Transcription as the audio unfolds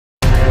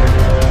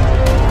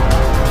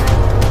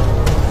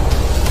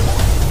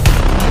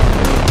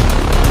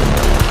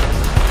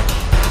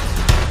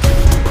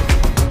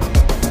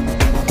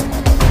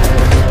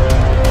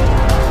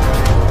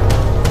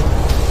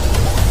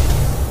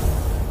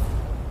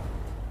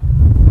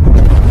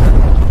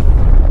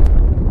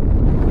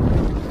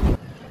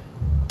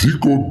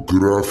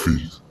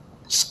Decography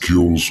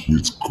skills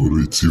with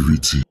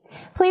creativity.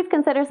 Please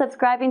consider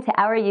subscribing to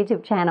our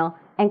YouTube channel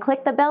and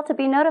click the bell to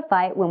be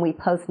notified when we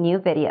post new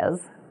videos.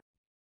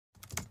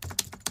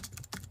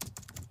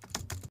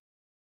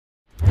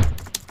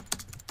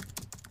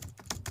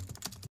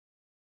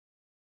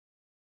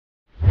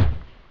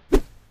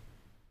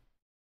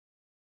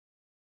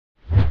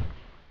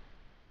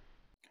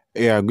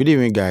 Yeah, good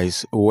evening,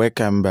 guys.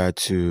 Welcome back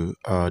to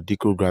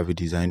Deco Graphic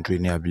Design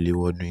Training. I believe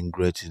we're doing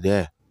great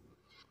today.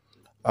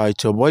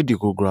 It's your boy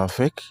Deco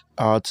Graphic.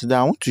 Today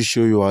I want to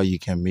show you how you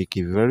can make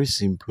a very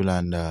simple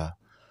and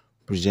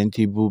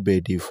presentable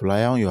birthday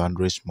flyer on your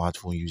Android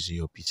smartphone using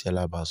your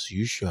PixelLab as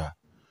usual.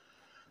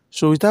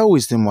 So without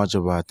wasting much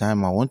of our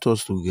time, I want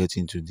us to get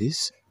into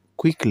this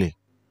quickly.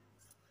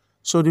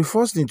 So the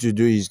first thing to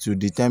do is to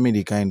determine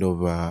the kind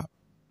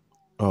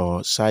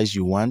of size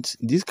you want.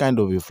 This kind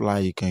of a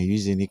flyer, you can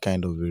use any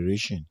kind of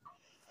variation.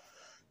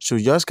 So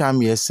just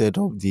come here, set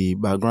up the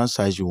background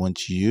size you want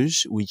to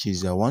use, which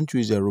is a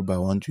 120 by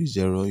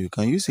 120. You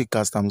can use a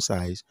custom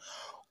size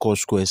called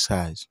square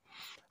size.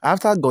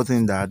 After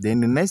getting that,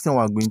 then the next thing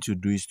we're going to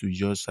do is to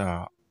just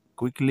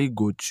quickly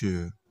go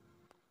to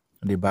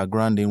the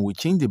background. Then we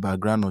change the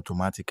background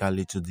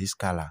automatically to this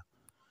color.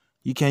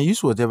 You can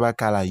use whatever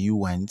color you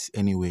want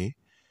anyway.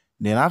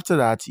 Then after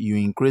that, you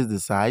increase the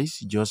size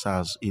just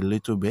as a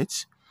little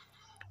bit.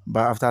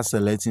 But after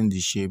selecting the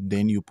shape,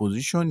 then you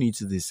position it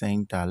to the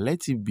center.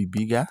 Let it be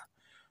bigger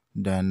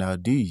than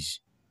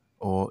this,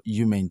 or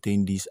you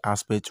maintain this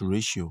aspect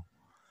ratio.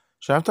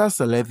 So after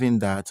selecting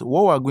that,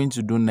 what we're going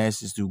to do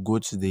next is to go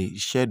to the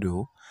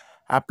shadow,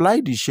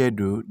 apply the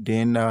shadow,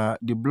 then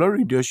the blur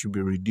radius should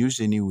be reduced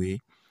anyway.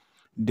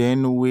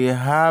 Then we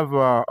have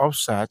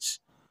offset.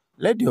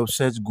 Let the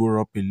offset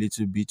go up a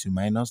little bit to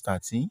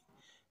 -13.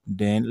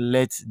 Then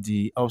let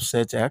the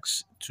offset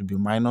X to be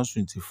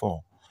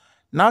 -24.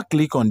 Now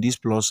click on this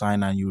plus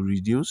sign and you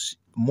reduce.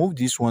 Move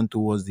this one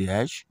towards the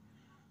edge,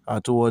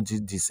 towards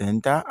the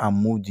center, and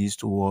move this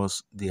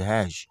towards the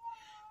edge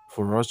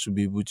for us to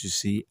be able to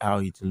see how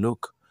it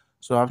look.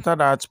 So after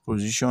that,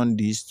 position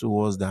this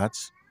towards that.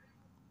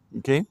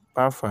 Okay,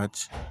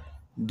 perfect.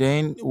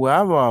 Then we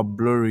have our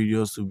blur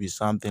radius to be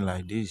something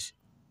like this.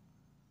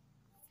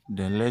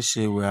 Then let's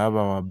say we have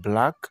our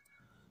black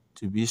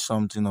to be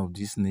something of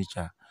this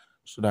nature,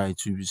 so that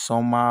it will be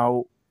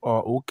somehow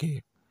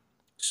okay.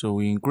 So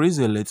we increase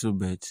a little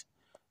bit.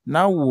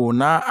 Now we'll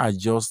now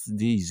adjust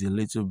this a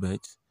little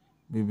bit.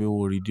 Maybe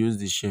we'll reduce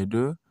the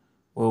shadow,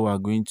 or we're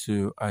going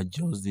to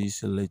adjust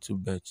this a little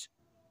bit.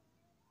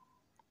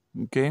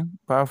 Okay,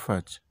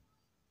 perfect.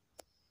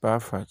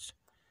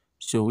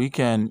 So we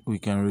can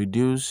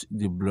reduce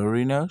the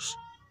blurriness.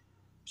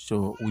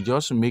 So we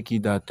just make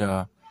it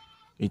that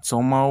it's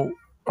somehow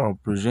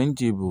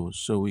presentable.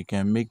 So we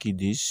can make it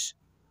this.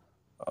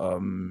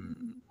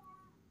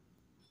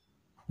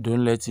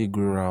 Don't let it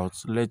grow out.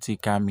 Let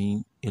it come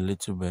in a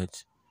little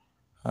bit,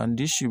 and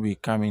this should be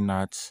coming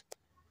out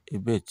a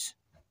bit.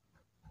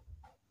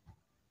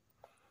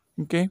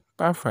 Okay,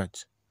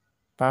 perfect.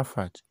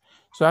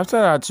 So after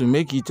that, to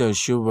make it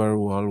show very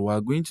well, we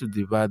are going to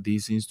divide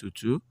this into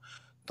two.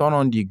 Turn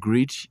on the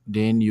grid,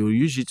 then you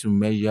use it to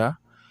measure.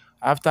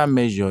 After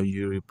measure,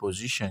 you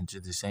reposition to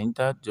the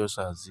center just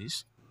as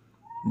this.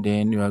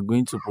 Then you are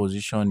going to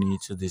position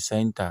it to the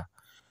center.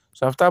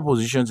 So after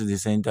position to the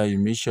center, you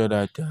make sure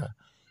that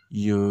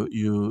you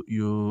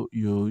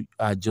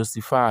are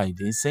justified.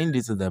 Then send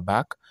it to the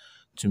back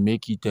to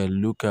make it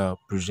look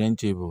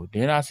presentable.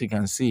 Then as you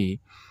can see,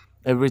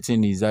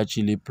 everything is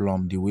actually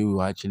plumb the way we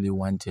actually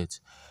want it.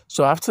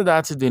 So after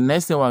that, the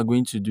next thing we're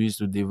going to do is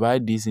to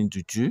divide this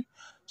into two.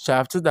 So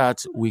after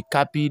that, we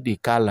copy the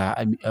color,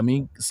 I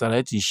mean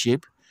select the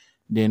shape,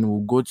 then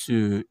we'll go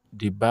to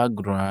the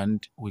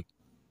background. We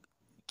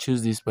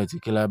choose this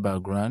particular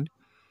background,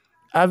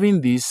 having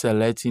this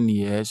selecting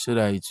here so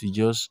that it will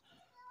just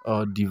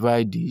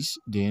divide this.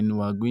 Then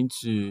we're going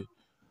to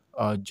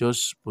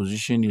just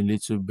position a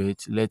little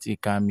bit, let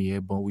it come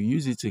here, but we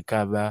use it to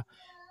cover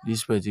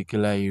this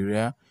particular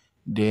area.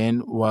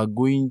 Then we're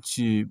going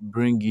to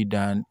bring it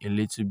down a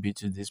little bit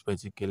to this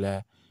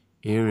particular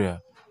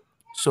area.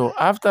 So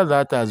after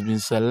that has been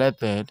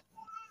selected,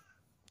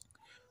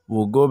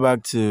 we'll go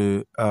back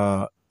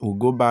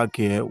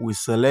here. We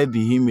select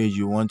the image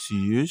you want to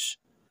use.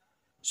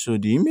 So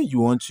the image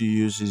you want to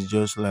use is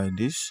just like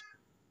this.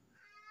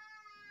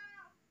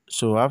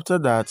 So after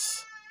that,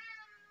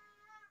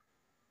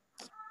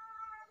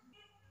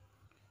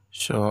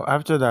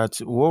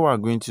 what we're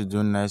going to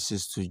do next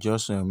is to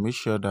just make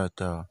sure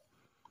that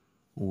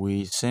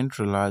we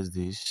centralize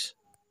this.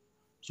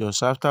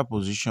 Just after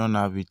position,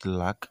 have it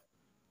lock,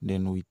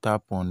 then we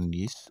tap on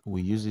this.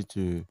 We use it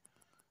to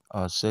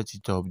set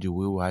it up the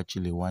way we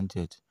actually want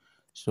it.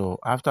 So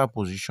after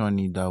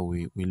positioning that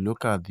way, we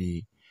look at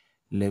the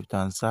left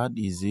hand side.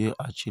 Is it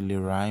actually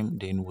rhyme?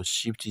 Then we'll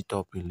shift it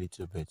up a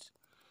little bit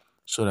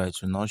so that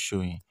it's not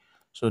showing.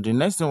 So the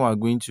next thing we're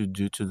going to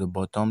do to the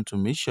bottom to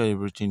make sure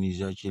everything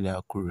is actually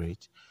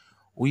accurate,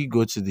 we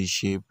go to the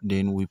shape,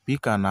 then we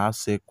pick an half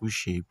circle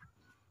shape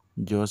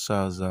just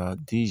as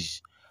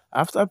this.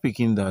 After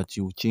picking that,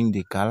 you change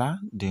the color.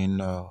 Then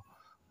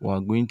we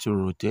are going to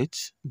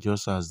rotate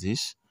just as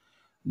this.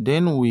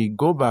 Then we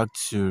go back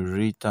to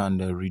it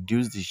and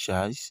reduce the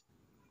size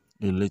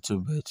a little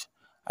bit.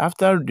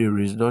 After the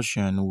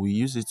reduction, we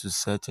use it to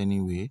set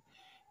anyway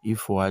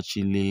if we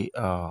actually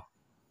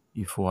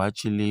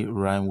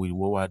rhyme with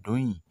what we're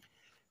doing.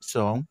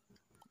 So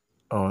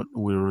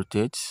we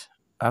rotate.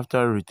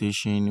 After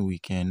rotation, we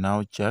can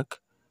now check.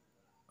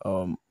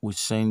 We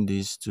send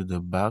this to the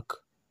back.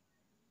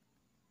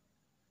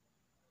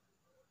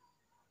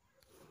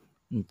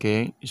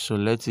 Okay, so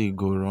let it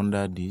go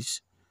under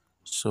this.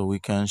 So we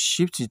can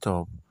shift it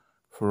up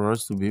for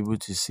us to be able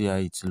to see how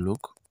it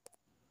look.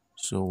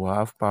 So we'll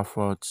have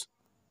perfect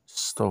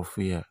stuff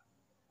here.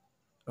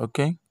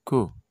 Okay,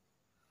 cool.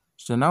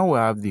 So now we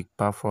have the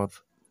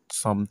perfect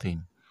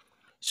something.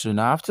 So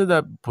now after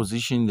that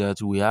position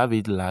that we have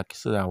it locked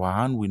so that our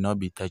hand will not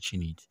be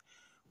touching it.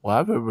 We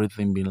have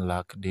everything been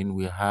locked, then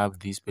we have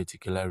this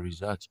particular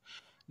result.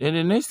 Then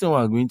the next thing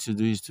we're going to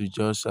do is to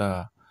just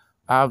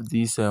have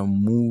this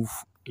move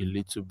a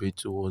little bit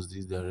towards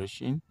this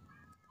direction.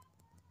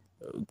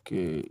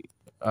 Okay,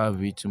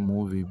 have it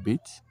move a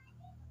bit.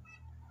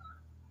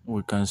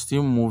 We can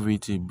still move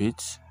it a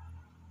bit.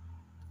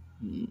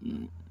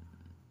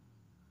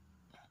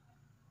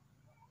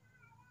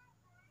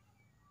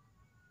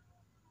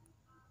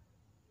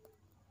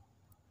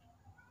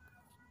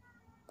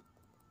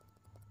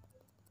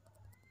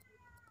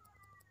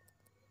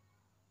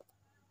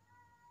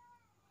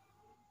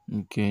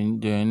 Okay,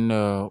 then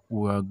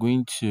we are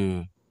going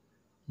to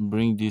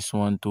bring this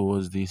one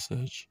towards this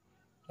edge,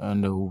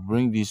 and we'll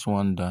bring this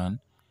one down.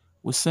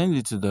 We'll send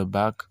it to the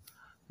back.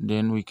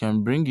 Then we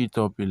can bring it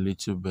up a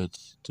little bit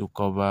to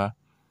cover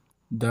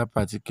that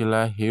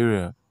particular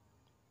area.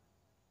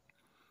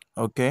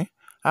 Okay,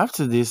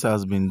 after this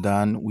has been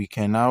done, we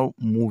can now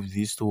move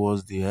this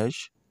towards the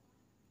edge.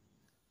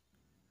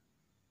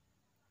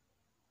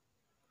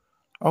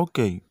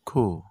 Okay,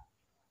 cool.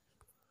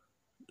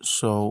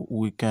 So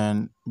we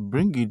can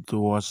bring it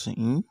towards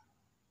in.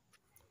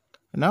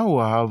 Now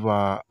we'll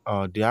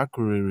have the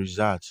accurate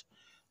result.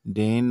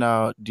 Then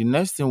the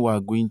next thing we're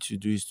going to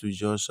do is to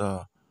just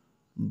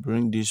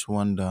bring this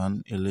one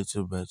down a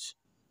little bit.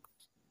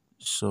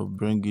 So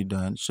bring it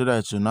down so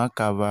that it will not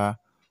cover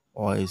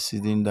or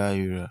exceeding that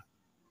area.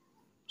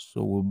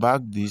 So we'll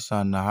back this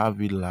and have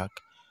it lock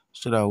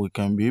so that we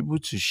can be able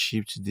to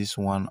shift this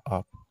one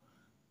up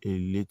a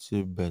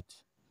little bit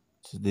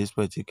to this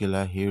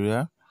particular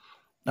area.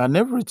 And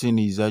everything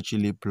is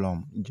actually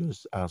plumb,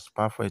 just as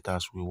perfect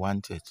as we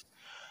want it.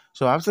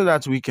 So after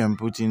that, we can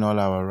put in all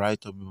our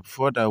write-up.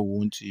 Before that, we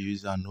want to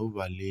use an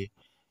overlay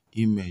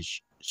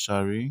image.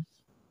 Sorry,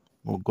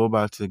 we'll go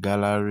back to the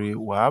gallery.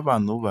 We'll have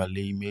an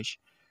overlay image,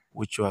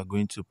 which we are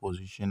going to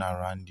position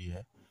around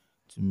here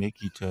to make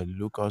it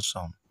look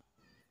awesome.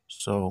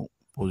 So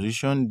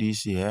position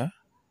this here.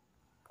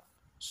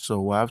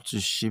 So we have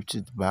to shift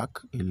it back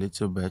a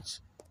little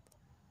bit.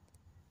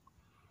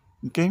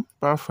 Okay,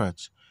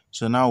 perfect.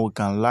 So now we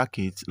can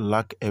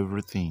lock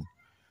everything.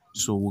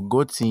 So we'll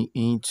go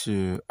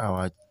into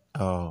our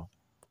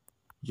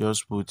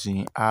just put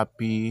in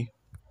happy,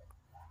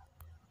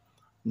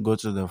 go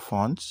to the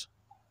font.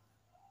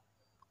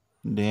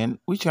 Then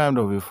which kind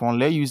of a font?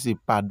 Let's use a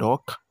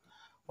paddock.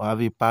 We'll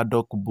have a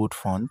paddock bold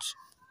font.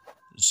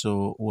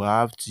 So we'll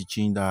have to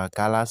change our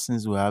color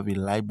since we have a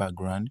light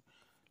background.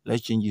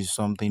 Let's change it to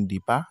something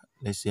deeper.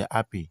 Let's say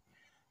happy.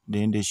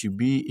 Then there should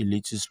be a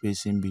little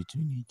space in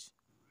between it.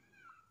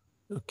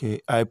 Okay,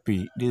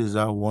 IP. This is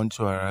our one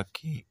to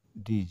hierarchy.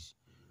 This.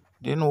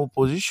 Then we'll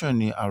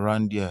position it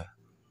around there.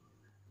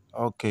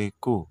 Okay,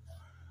 cool.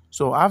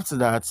 So after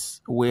that,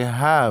 we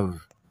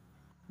have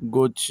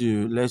go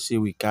to, let's say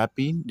we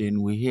copy,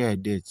 then we hear a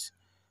date.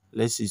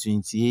 Let's say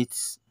 28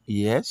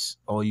 years,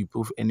 or you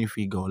put any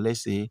figure.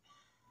 Let's say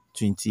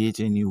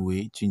 28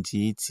 anyway,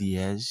 28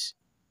 years.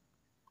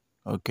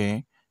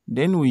 Okay.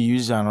 Then we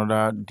use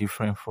another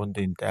different font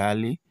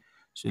entirely.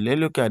 So let's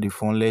look at the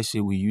font. Let's say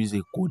we use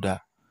a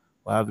coda.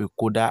 We have a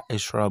coda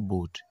extra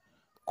bold.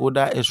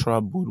 Coda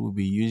extra bold will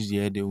be used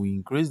here. Then we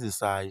increase the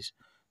size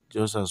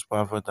just as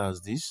perfect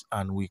as this,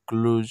 and we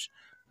close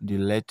the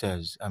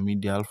letters. I mean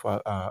the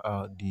alpha,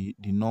 the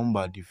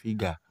number, the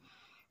figure.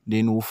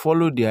 Then we'll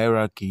follow the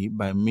hierarchy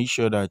by make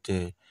sure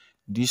that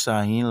these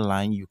are in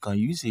line. You can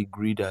use a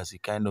grid as a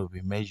kind of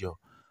a measure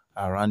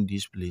around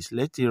this place.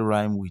 Let it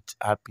rhyme with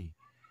happy.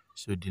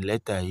 So the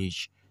letter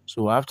H.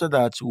 So after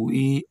that,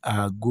 we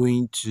are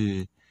going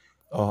to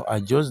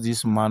adjust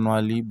this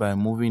manually by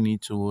moving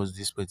it towards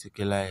this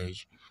particular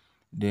edge.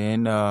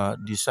 Then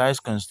the size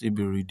can still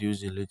be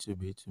reduced a little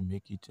bit to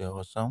make it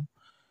awesome.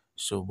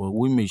 So but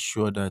we make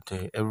sure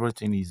that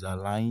everything is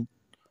aligned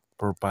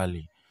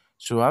properly.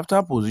 So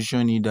after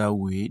positioning that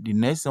way, the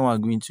next thing we're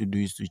going to do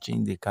is to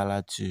change the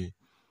color to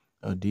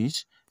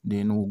this.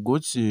 Then we'll go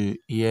to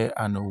here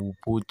and we'll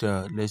put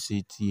let's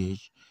say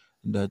th,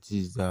 that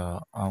is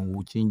and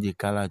we'll change the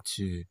color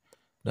to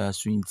the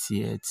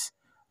 20th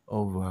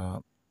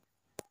of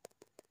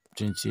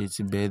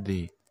 28th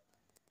birthday.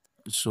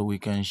 So we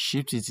can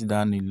shift it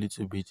down a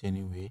little bit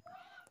anyway,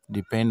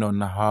 depend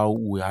on how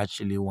we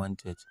actually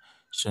want it.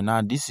 So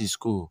now this is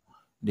cool.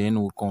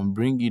 Then we can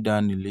bring it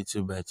down a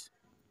little bit.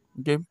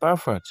 Okay,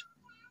 perfect.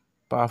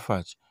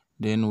 Perfect.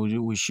 Then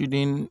we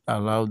shouldn't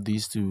allow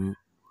this to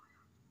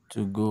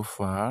go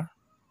far.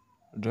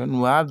 Then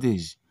we have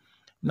this.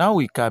 Now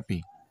we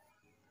copy.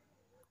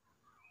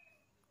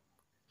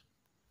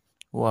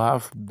 We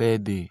have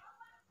birthday.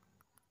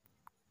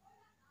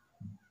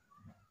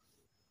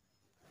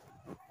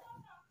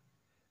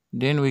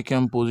 Then we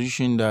can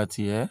position that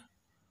here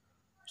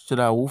so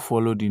that we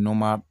follow the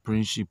normal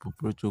principle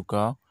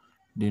protocol.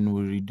 Then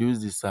we reduce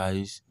the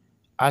size.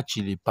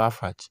 Actually,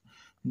 perfect.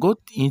 Go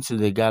into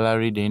the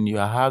gallery, then you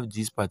have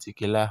this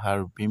particular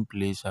harp being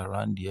placed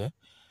around here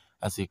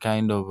as a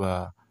kind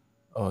of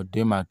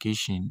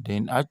demarcation.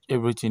 Then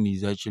everything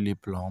is actually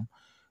plumb.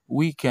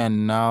 We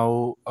can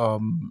now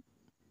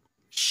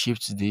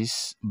shift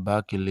this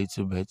back a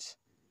little bit.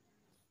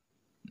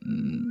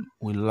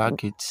 We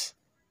lock it,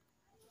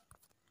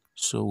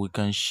 so we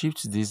can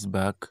shift this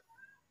back,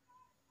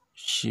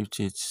 shift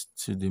it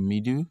to the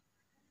middle.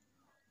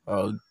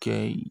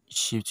 Okay,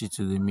 shift it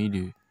to the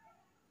middle.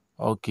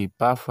 Okay,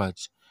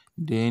 perfect.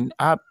 Then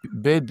up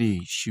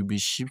birthday should be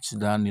shifted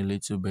down a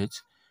little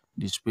bit.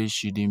 The space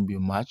shouldn't be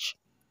much.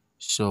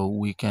 So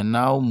we can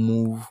now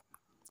move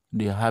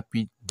the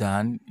happy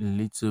down a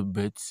little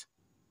bit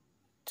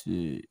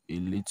to a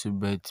little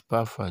bit.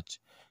 Perfect.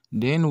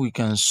 Then we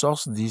can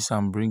source this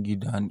and bring it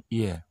down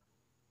here.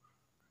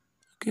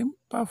 Okay,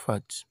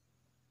 perfect.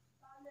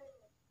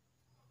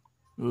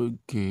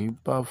 Okay,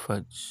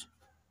 perfect.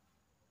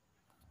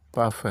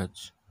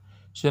 Perfect.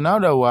 So now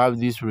that we have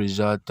this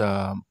result,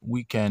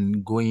 we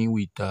can go in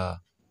with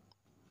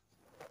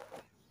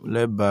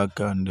left back,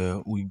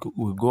 and we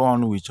go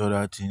on with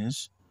other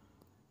things.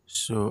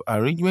 So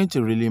arrangement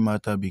really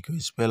matter because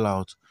it spell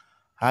out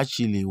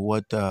actually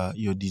what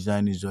your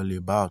design is all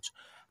about.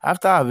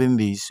 After having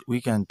this, we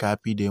can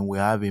copy. Then we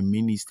have a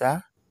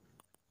minister.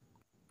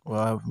 We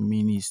have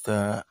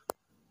minister,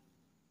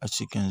 as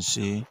you can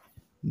see.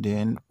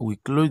 Then we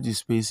close the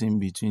space in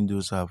between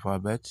those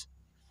alphabets,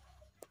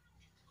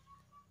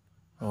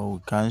 or we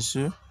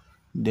cancel.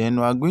 Then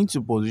we are going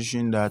to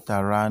position that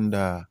around.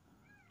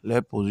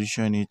 Let's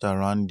position it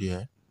around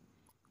there.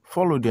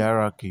 Follow the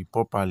hierarchy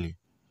properly.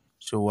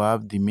 So we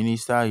have the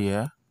minister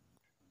here.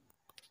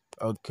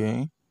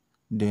 Okay,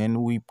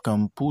 then we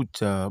can put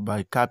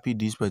by copy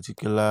this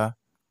particular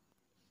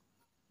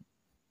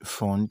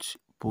font,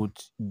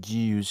 put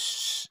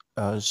GUS,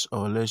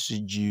 or let's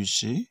see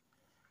GUC.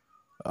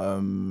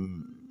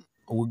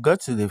 We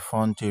got to the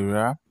font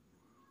area.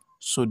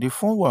 So the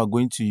font we are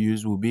going to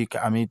use will be,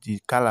 the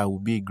color will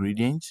be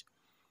gradient.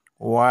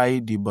 Why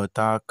the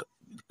button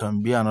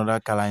can be another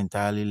color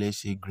entirely, let's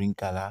say green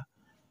color.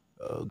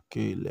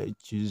 Okay,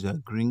 let's choose a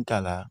green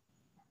color.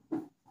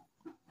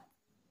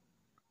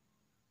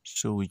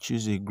 So we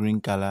choose a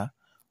green color,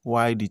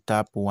 while the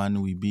top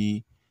one will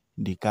be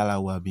the color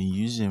we have been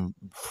using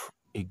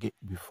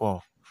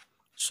before.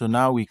 So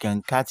now we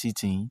can cut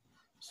it in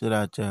so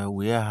that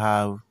we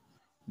have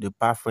the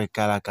perfect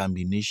color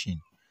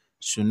combination.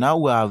 So now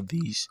we have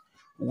this.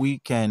 We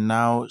can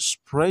now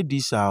spread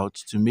this out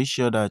to make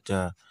sure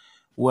that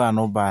we are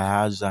not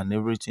biased and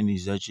everything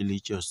is actually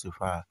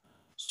justified.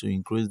 So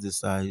increase the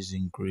size,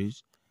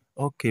 increase.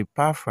 Okay,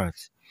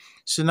 perfect.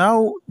 So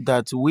now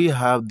that we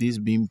have this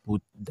being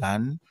put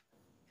down,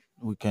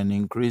 we can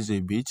increase a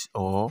bit,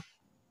 or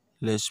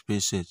let's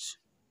space it.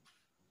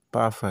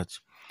 Perfect.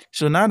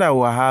 So now that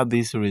we have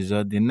this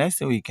result, the next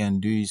thing we can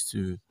do is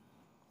to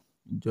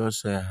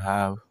just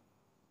have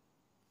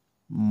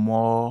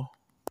more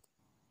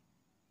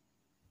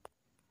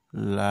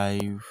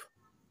live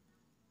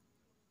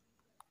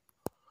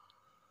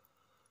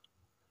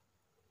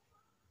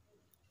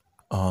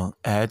on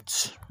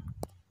earth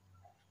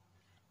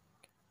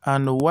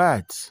and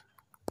what.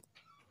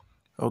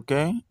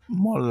 Okay,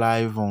 more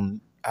live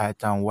on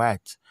earth and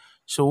what.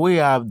 So we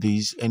have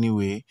this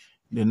anyway.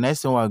 The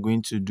next thing we're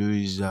going to do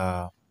is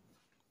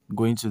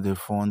going to the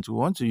font. We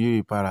want to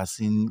use a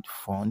Parisian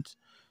font.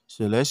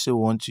 So let's say we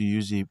want to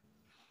use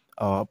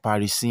a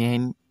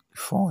Parisian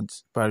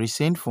font.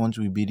 Parisian font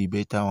will be the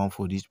better one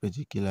for this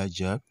particular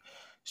job.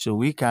 So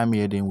we come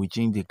here, then we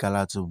change the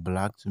color to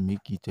black to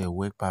make it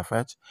work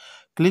perfect.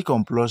 Click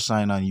on plus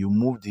sign and you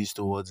move this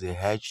towards the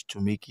edge to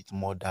make it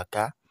more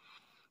darker.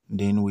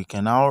 Then we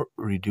can now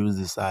reduce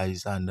the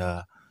size, and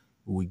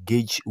we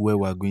gauge where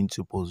we're going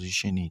to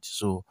position it.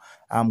 So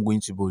I'm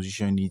going to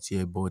position it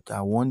here, but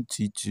I want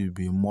it to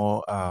be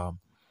more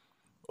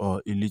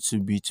or a little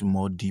bit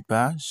more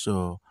deeper.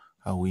 So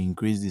I will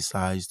increase the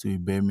size to a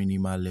bare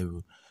minimal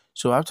level.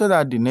 So after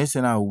that, the next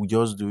thing I will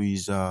just do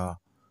is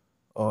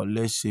or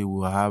let's say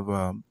we'll have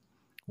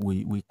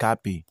we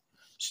copy.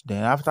 So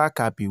then after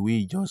copy,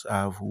 we just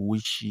have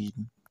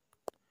wishing,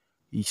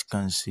 it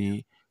can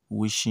say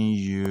wishing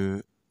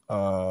you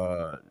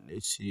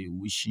let's say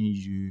wishing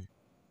you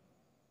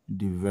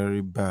the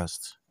very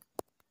best.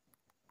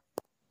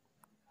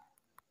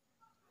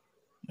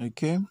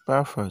 Okay,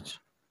 perfect.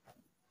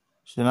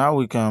 So now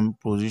we can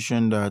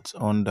position that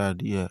under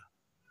here.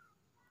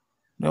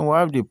 Then we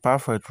have the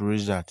perfect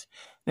result.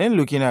 Then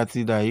looking at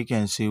it, that you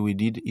can see we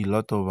did a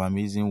lot of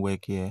amazing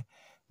work here.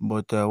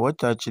 But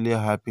what actually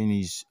happened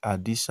is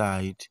at this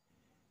side,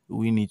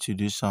 we need to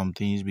do some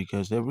things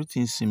because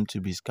everything seemed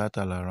to be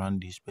scattered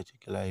around this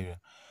particular area.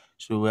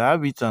 So we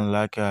have it on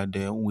lacquer,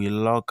 then we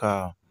lock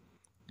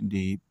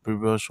the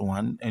previous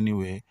one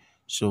anyway.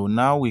 So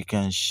now we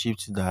can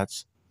shift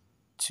that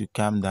to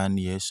come down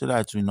here so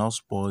that we not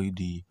spoil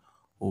the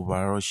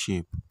overall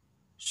shape.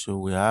 So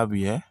we have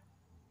here,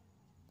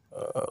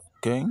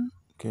 okay,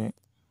 okay.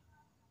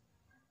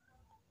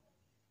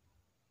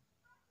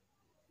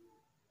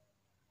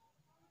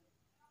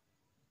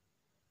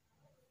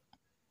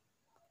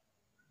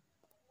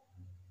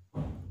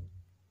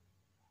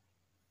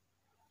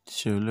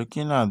 So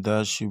looking at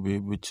that should be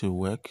able to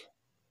work.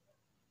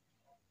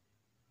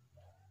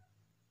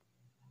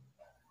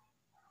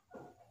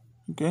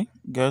 Okay,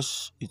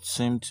 guess it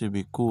seemed to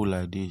be cool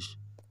like this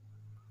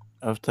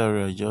after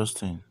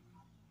readjusting.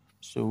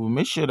 So we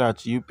make sure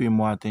that you pay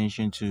more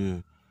attention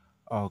to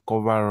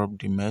cover up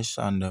the mess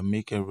and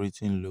make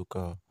everything look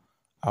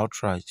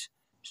outright.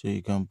 So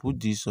you can put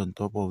this on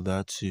top of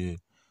that to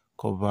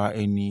cover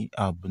any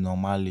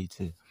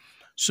abnormality.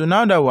 So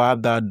now that we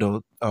have that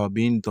dot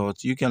being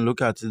dot, you can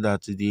look at it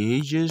that the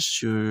edges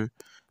show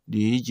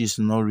the edge is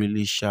not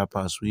really sharp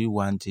as we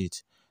want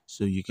it.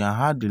 So you can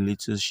add the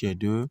little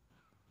shadow.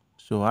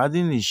 So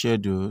adding the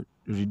shadow,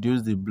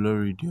 reduce the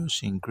blur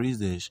radius, increase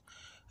this,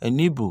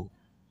 enable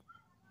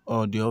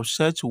or the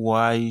offset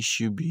Y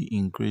should be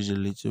increased a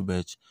little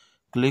bit.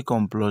 Click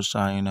on plus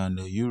sign and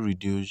you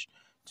reduce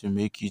to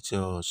make it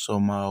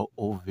somehow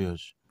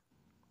obvious.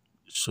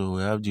 So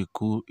we have the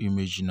cool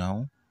image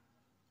now.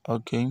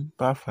 Okay,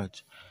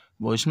 perfect.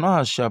 But it's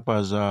not as sharp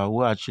as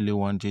we actually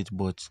want it,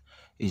 but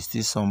it's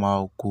still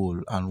somehow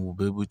cool and we'll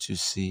be able to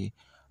see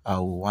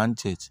how we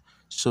want it.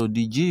 So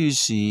the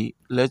GUC,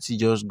 let's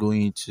just go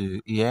into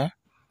here.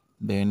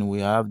 Then we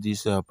have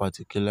this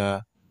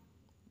particular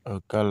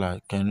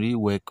color. Can we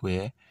work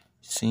where?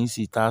 Since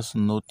it has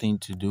nothing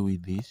to do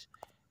with this,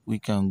 we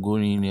can go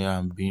in here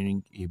and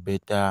bring a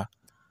better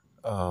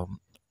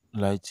um,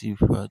 light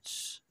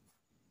effects.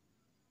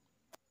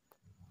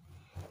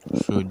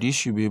 So this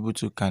should be able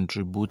to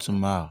contribute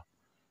more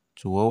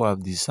to what we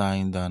have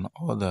designed than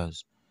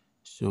others.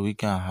 So we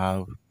can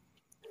have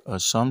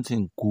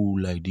something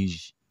cool like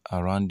this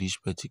around this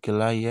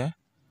particular year.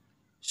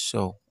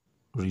 So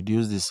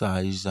reduce the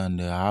size and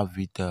have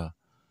it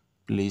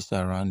placed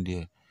around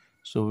there.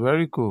 So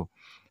very cool.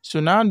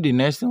 So now the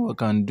next thing we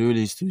can do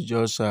is to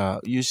just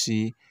you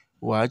see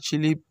we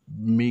actually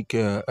make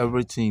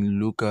everything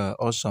look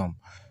awesome.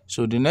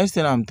 So the next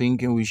thing I'm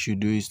thinking we should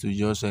do is to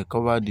just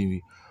cover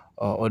the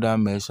other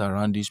mess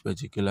around this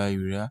particular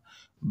area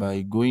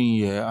by going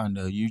here and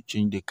you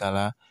change the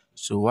color.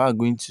 So we're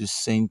going to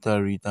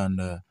center it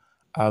and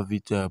have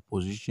it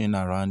position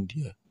around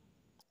here.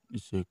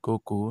 It's a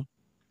cool.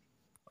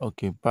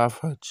 Okay,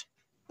 perfect.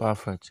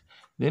 Perfect.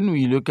 Then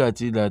we look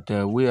at it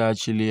that we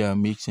actually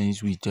make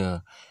sense with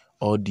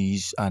all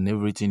these and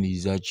everything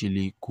is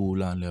actually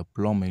cool and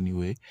plumb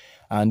anyway.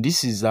 And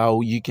this is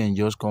how you can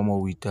just come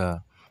up with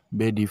a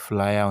birthday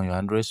flyer on your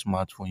Android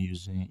smartphone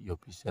using your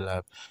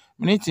PixelLab.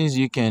 Many things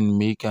you can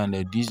make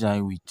and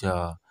design with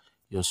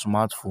your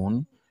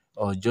smartphone,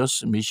 or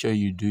just make sure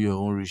you do your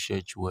own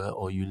research well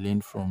or you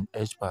learn from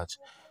experts.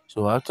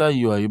 So after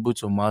you are able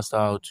to master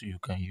how to you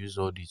can use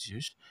all these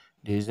tools,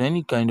 there's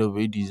any kind of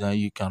a design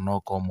you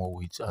cannot come up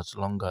with as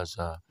long as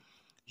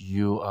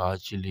you are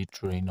actually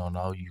trained on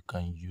how you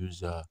can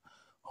use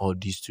all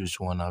these tools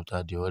one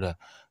after the other.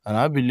 And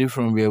I believe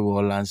from here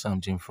we'll learn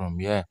something from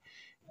here.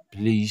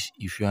 Please,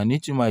 if you are new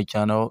to my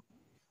channel,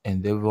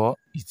 endeavor,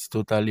 it's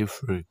totally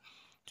free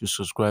to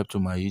subscribe to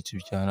my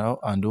YouTube channel,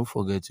 and don't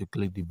forget to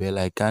click the bell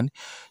icon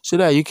so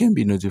that you can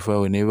be notified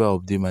whenever I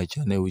update my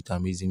channel with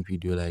amazing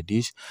video like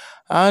this.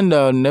 And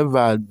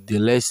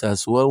nevertheless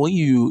as well, when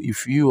you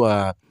if you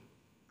are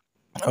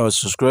our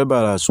subscriber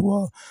as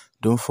well,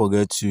 don't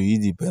forget to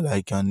hit the bell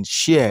icon,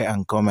 share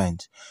and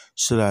comment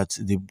so that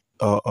the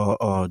I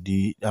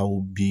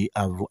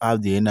will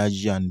have the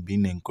energy and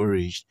being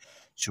encouraged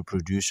to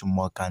produce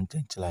more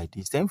content like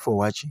this. Thanks for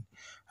watching.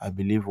 I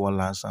believe we'll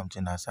learn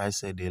something. As I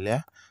said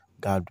earlier,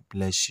 God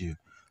bless you.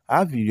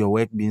 Have your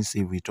work been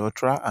saved with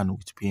Ultra and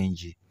with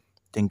PNG.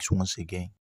 Thanks once again.